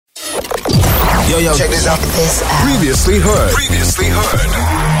Yo, check this out. Previously heard.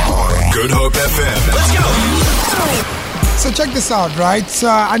 Good Hope FM. Let's go. So check this out, right?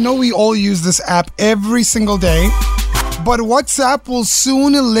 I know we all use this app every single day, but WhatsApp will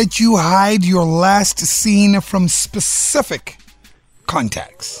soon let you hide your last seen from specific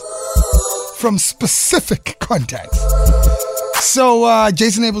contacts. So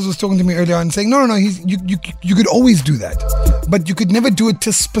Jason Abels was talking to me earlier and saying, no, you could always do that, but you could never do it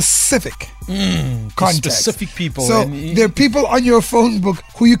to specific contacts. Specific people. So there are people on your phone book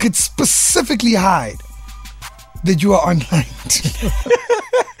who you could specifically hide that you are online.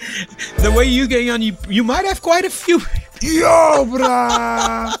 The way you're going on, you might have quite a few. Yo,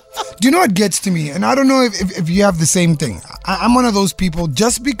 bruh. Do you know what gets to me? And I don't know if you have the same thing. I'm one of those people,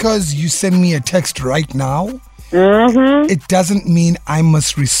 just because you send me a text right now, it doesn't mean I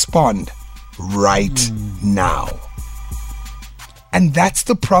must respond right now. And that's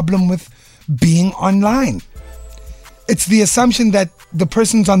the problem with being online. It's the assumption that the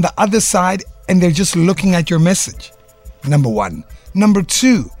person's on the other side and they're just looking at your message. Number one. Number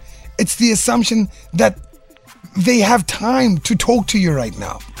two, it's the assumption that they have time to talk to you right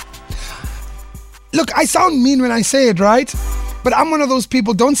now. Look, I sound mean when I say it, right? But I'm one of those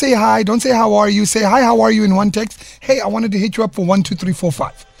people, don't say hi, don't say how are you, say hi, how are you in one text. Hey, I wanted to hit you up for 1, 2, 3, 4,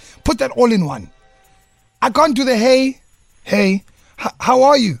 5. Put that all in one. I can't do the hey, how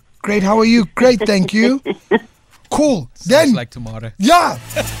are you? Great, how are you? Great, thank you. Cool. Then, like tomorrow. Yeah,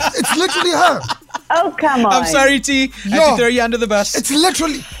 it's literally her. Oh, come on. I'm sorry, T. I had to throw you under the bus. It's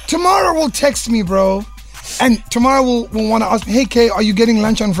literally, tomorrow will text me, bro. And tomorrow we'll want to ask me, hey, Kay, are you getting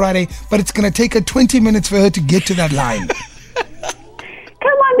lunch on Friday? But it's going to take her 20 minutes for her to get to that line.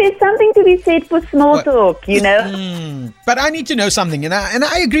 Come on, there's something to be said for small talk, you know? But I need to know something. And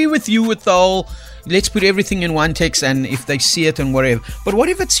I agree with you with the whole, let's put everything in one text and if they see it and whatever. But what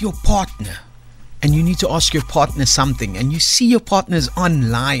if it's your partner? And you need to ask your partner something, and you see your partner's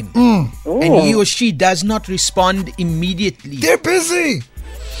online, and he or she does not respond immediately. They're busy.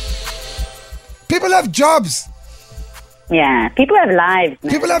 People have jobs. Yeah, people have lives,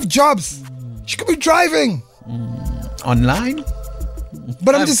 man. People have jobs. She could be driving. Online?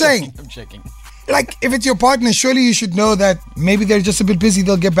 But I'm just saying. I'm checking. Like, if it's your partner, surely you should know that maybe they're just a bit busy.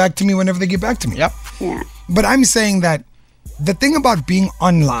 They'll get back to me whenever they get back to me. Yep. Yeah. But I'm saying that the thing about being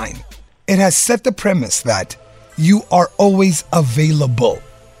online, it has set the premise that you are always available.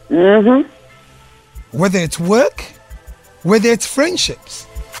 Whether it's work, whether it's friendships,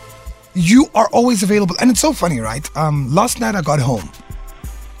 you are always available. And it's so funny, right? Last night I got home.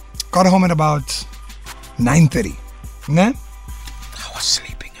 Got home at about 9:30. Nah? I was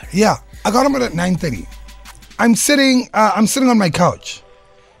sleeping already. Yeah, I got home at 9:30. I'm sitting on my couch,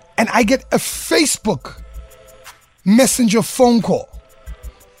 and I get a Facebook Messenger phone call.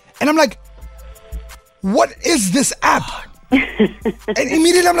 And I'm like, what is this app? And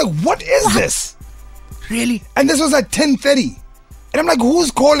immediately I'm like, what is this? Really? And this was at 10:30. And I'm like,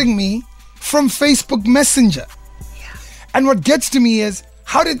 who's calling me from Facebook Messenger? Yeah. And what gets to me is,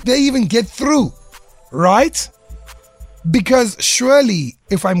 how did they even get through? Right? Because surely,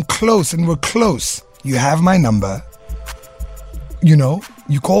 if I'm close and we're close, you have my number, you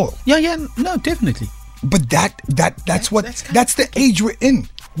call. Yeah, no, definitely. But that's the age we're in.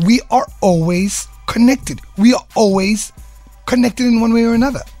 We are always connected. We are always connected in one way or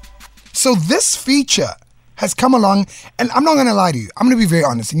another. So this feature has come along, and I'm not going to lie to you. I'm going to be very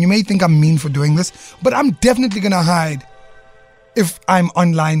honest, and you may think I'm mean for doing this, but I'm definitely going to hide if I'm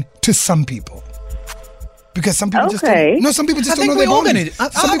online to some people. Because some people just don't know their boundaries.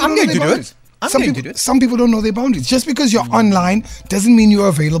 I'm going to do it. Some people don't know their boundaries. Just because you're online doesn't mean you're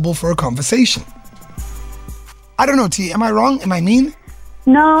available for a conversation. I don't know, T. Am I wrong? Am I mean?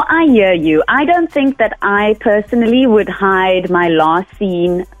 No, I hear you. I don't think that I personally would hide my last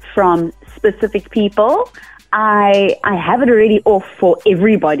scene from specific people. I have it already off for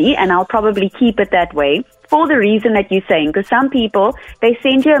everybody, and I'll probably keep it that way for the reason that you're saying. Because some people, they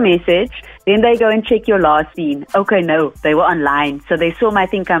send you a message, then they go and check your last scene. Okay, no, they were online, so they saw my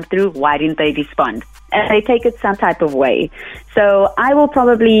thing come through. Why didn't they respond? And they take it some type of way. So I will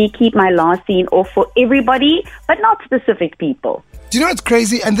probably keep my last scene off for everybody, but not specific people. Do you know what's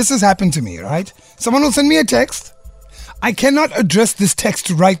crazy? And this has happened to me, right? Someone will send me a text. I cannot address this text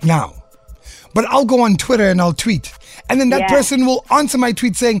right now, but I'll go on Twitter and I'll tweet. And then that person will answer my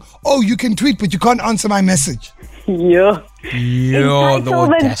tweet saying, oh, you can tweet, but you can't answer my message. Yeah.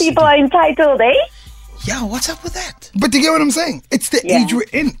 Entitlement. People are entitled, eh? Yeah, what's up with that? But you get what I'm saying? It's the age we're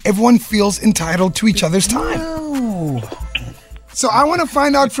in. Everyone feels entitled to each other's time. No. So I want to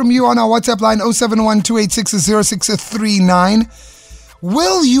find out from you on our WhatsApp line 071-286-0639.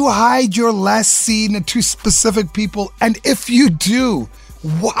 Will you hide your last scene to specific people? And if you do,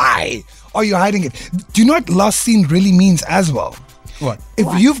 why are you hiding it? Do you know what last scene really means as well? What? If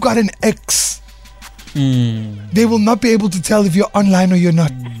you've got an ex, they will not be able to tell if you're online or you're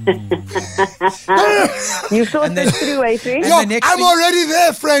not. You thought this through, Adrian? Yo, the next I'm thing- already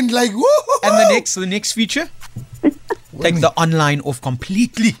there, friend. Like, woo. And the next feature? Take the online off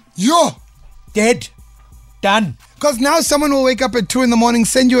completely. Yo. Dead. Done. Because now someone will wake up at 2 a.m,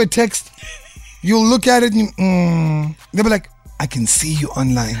 send you a text. You'll look at it and they'll be like, I can see you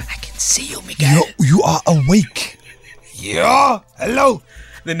online. I can see you, Miguel. You are awake. Yeah. Hello.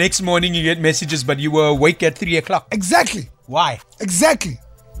 The next morning you get messages, but you were awake at 3 o'clock. Exactly. Why? Exactly.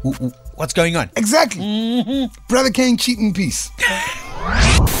 What's going on? Exactly. Brother Kane, cheat in peace.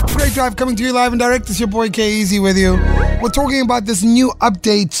 Great Drive coming to you live and direct. It's your boy K-Easy with you. We're talking about this new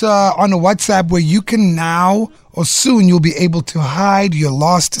update on WhatsApp where you can now, or soon, you'll be able to hide your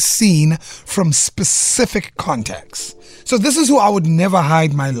last scene from specific contacts. So this is who I would never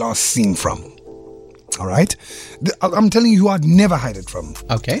hide my last scene from. All right? I'm telling you who I'd never hide it from.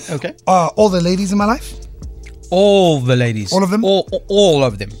 Okay. All the ladies in my life. All the ladies. All of them? All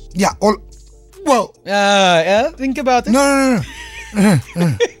of them. Yeah, all. Well, Think about it. no.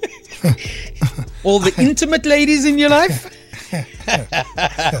 All the intimate ladies in your life?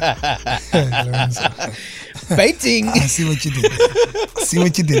 Baiting. I see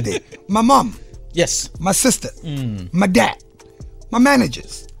what you did there. My mom, Yes. my sister, my dad, my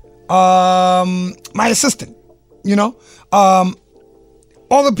managers, my assistant, all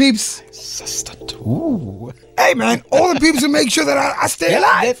the peeps. Assistant. Ooh. Hey man, all the peeps who make sure that I stay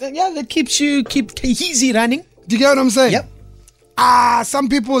alive. That keep easy running. Do you get what I'm saying? Yep. Some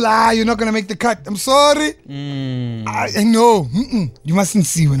people, you're not going to make the cut. I'm sorry. I know. You mustn't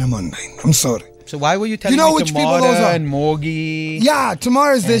see when I'm online. I'm sorry. So why were you telling You know me which people Tamara those are? and Morgie? Yeah,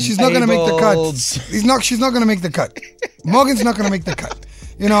 tomorrow's there. And She's not going to make the cut. Fables. She's not going to make the cut. Morgan's not going to make the cut.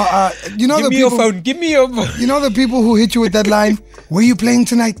 You know Give the me people. your phone. Give me your phone. You know the people who hit you with that line? Where you playing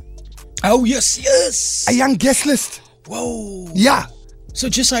tonight? Oh, yes. A young guest list. Whoa. Yeah, So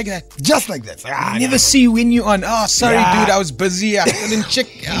just like that. just like that. I never see when you on. Oh, sorry, Yeah. dude. I was busy. I couldn't check.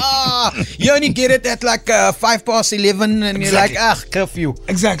 You only get it at like 11:05, and you're like, Exactly. curfew.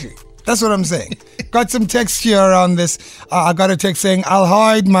 Exactly. That's what I'm saying. Got some text here around this. I got a text saying, I'll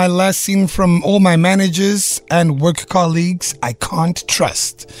hide my last scene from all my managers and work colleagues I can't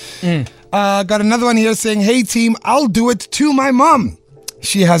trust. Got another one here saying, hey team, I'll do it to my mom.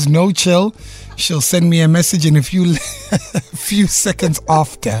 She has no chill. She'll send me a message in a few seconds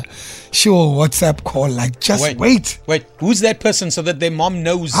after. She'll WhatsApp call like, just wait. Wait, who's that person so that their mom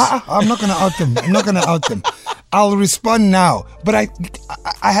knows? I'm not going to out them. I'll respond now. But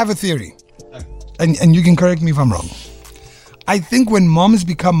I have a theory. And you can correct me if I'm wrong. I think when moms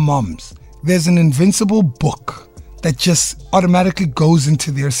become moms, there's an invincible book that just automatically goes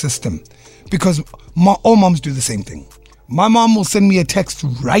into their system. Because all moms do the same thing. My mom will send me a text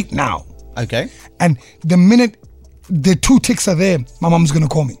right now. Okay. And the minute the 2 ticks are there, my mom's going to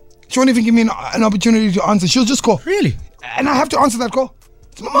call me. She won't even give me an opportunity to answer. She'll just call. Really? And I have to answer that call.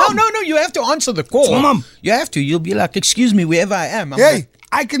 It's my mom. No. You have to answer the call. It's my mom. You have to. You'll be like, excuse me, wherever I am. I'm Hey, like,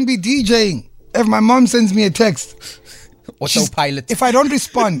 I can be DJing. If my mom sends me a text, autopilot. if I don't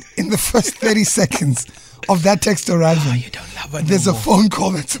respond in the first 30 seconds of that text arriving, you don't love her there's no a more. phone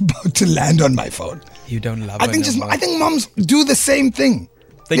call that's about to land on my phone. You don't love I her think no more. I think moms do the same thing.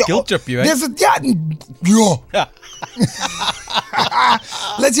 They guilt trip you, eh? There's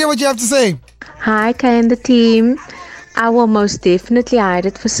Let's hear what you have to say. Hi, Kay and the team. I will most definitely hide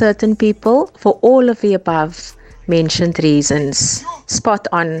it for certain people for all of the above mentioned reasons. Spot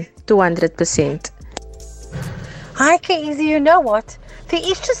on, 200%. Hi, K-Easy, you know what? There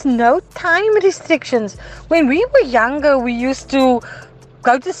is just no time restrictions. When we were younger, we used to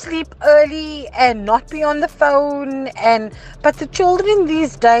go to sleep early and not be on the phone. But the children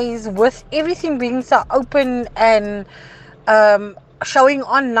these days, with everything being so open and showing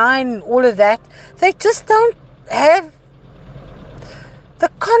online and all of that, they just don't have the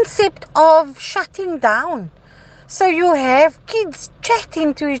concept of shutting down. So you have kids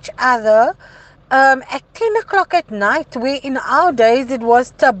chatting to each other at 10 o'clock at night, where in our days it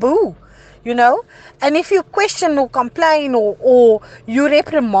was taboo, and if you question or complain or you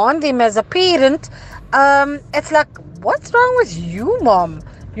reprimand them as a parent, it's like, what's wrong with you, mom?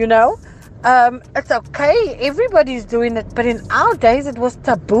 It's okay, everybody's doing it, but in our days it was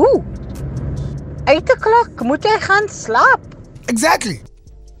taboo. 8 o'clock, moet jy gaan slaap. Exactly.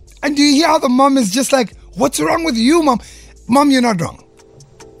 And do you hear how the mom is just like, what's wrong with you, mom? Mom, you're not wrong.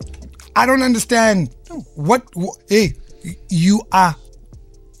 I don't understand. Hey, you are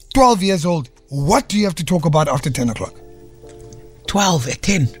 12 years old. What do you have to talk about after 10 o'clock? 12 at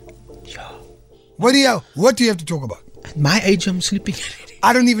 10. What do you have to talk about? At my age, I'm sleeping already.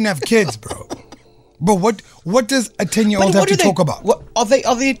 I don't even have kids, bro. But what does a 10-year-old have to talk about? What, are they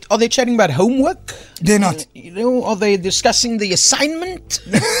chatting about homework? They're not. Are they discussing the assignment?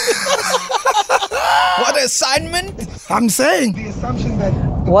 What assignment? I'm saying the assumption that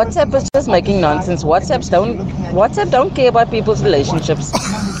WhatsApp is just making nonsense. WhatsApp don't care about people's relationships.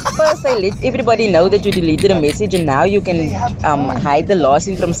 First, they let everybody know that you deleted a message, and now you can hide the last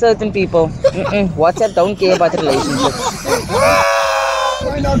scene from certain people. WhatsApp don't care about relationships.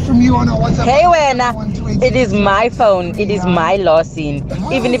 Find out from you on our WhatsApp. Hey, Wena, it is my phone. It is my last scene.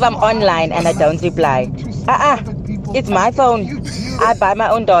 Even if I'm online and I don't reply. It's my phone. I buy my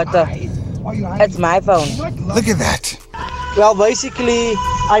own data. It's my phone. Look at that. Well, basically,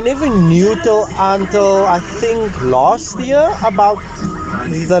 I never knew until I think last year about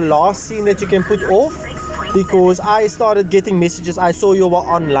the last scene that you can put off, because I started getting messages. I saw you were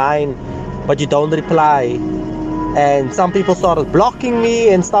online, but you don't reply. And some people started blocking me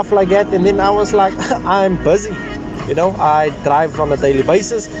and stuff like that. And then I was like, I'm busy. I drive on a daily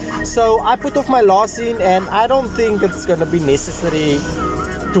basis. So I put off my last scene, and I don't think it's going to be necessary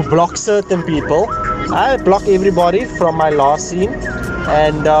to block certain people. I block everybody from my last scene.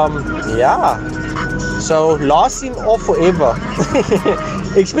 And so last scene off forever.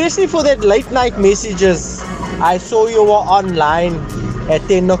 Especially for that late night messages. I saw you were online at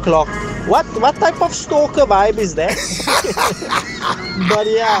 10 o'clock. What type of stalker vibe is that? But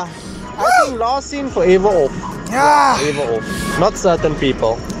yeah, I think last scene forever off. Forever off. Not certain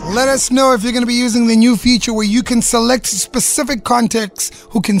people. Let us know if you're going to be using the new feature where you can select specific contacts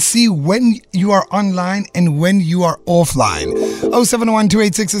who can see when you are online and when you are offline.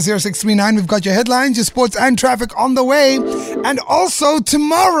 071-286-0639. We've got your headlines, your sports and traffic on the way. And also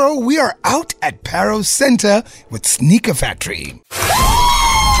tomorrow we are out at Paro Center with Sneaker Factory.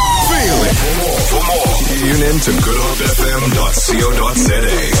 Feel it. For more, tune in to goodhopefm.co.za.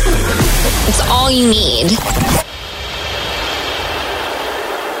 It's all you need.